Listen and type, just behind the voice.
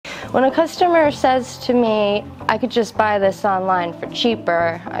When a customer says to me, I could just buy this online for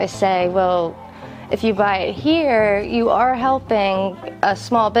cheaper, I say, well, if you buy it here, you are helping a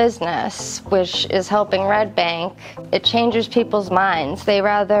small business, which is helping Red Bank. It changes people's minds. They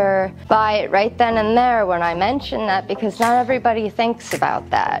rather buy it right then and there when I mention that, because not everybody thinks about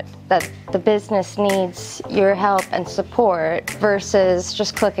that the business needs your help and support versus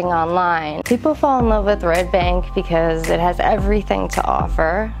just clicking online. People fall in love with Red Bank because it has everything to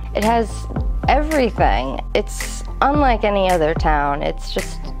offer. It has everything. It's unlike any other town. It's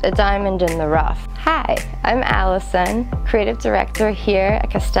just a diamond in the rough. Hi, I'm Allison, Creative Director here at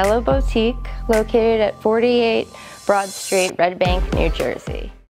Castello Boutique, located at 48 Broad Street, Red Bank, New Jersey.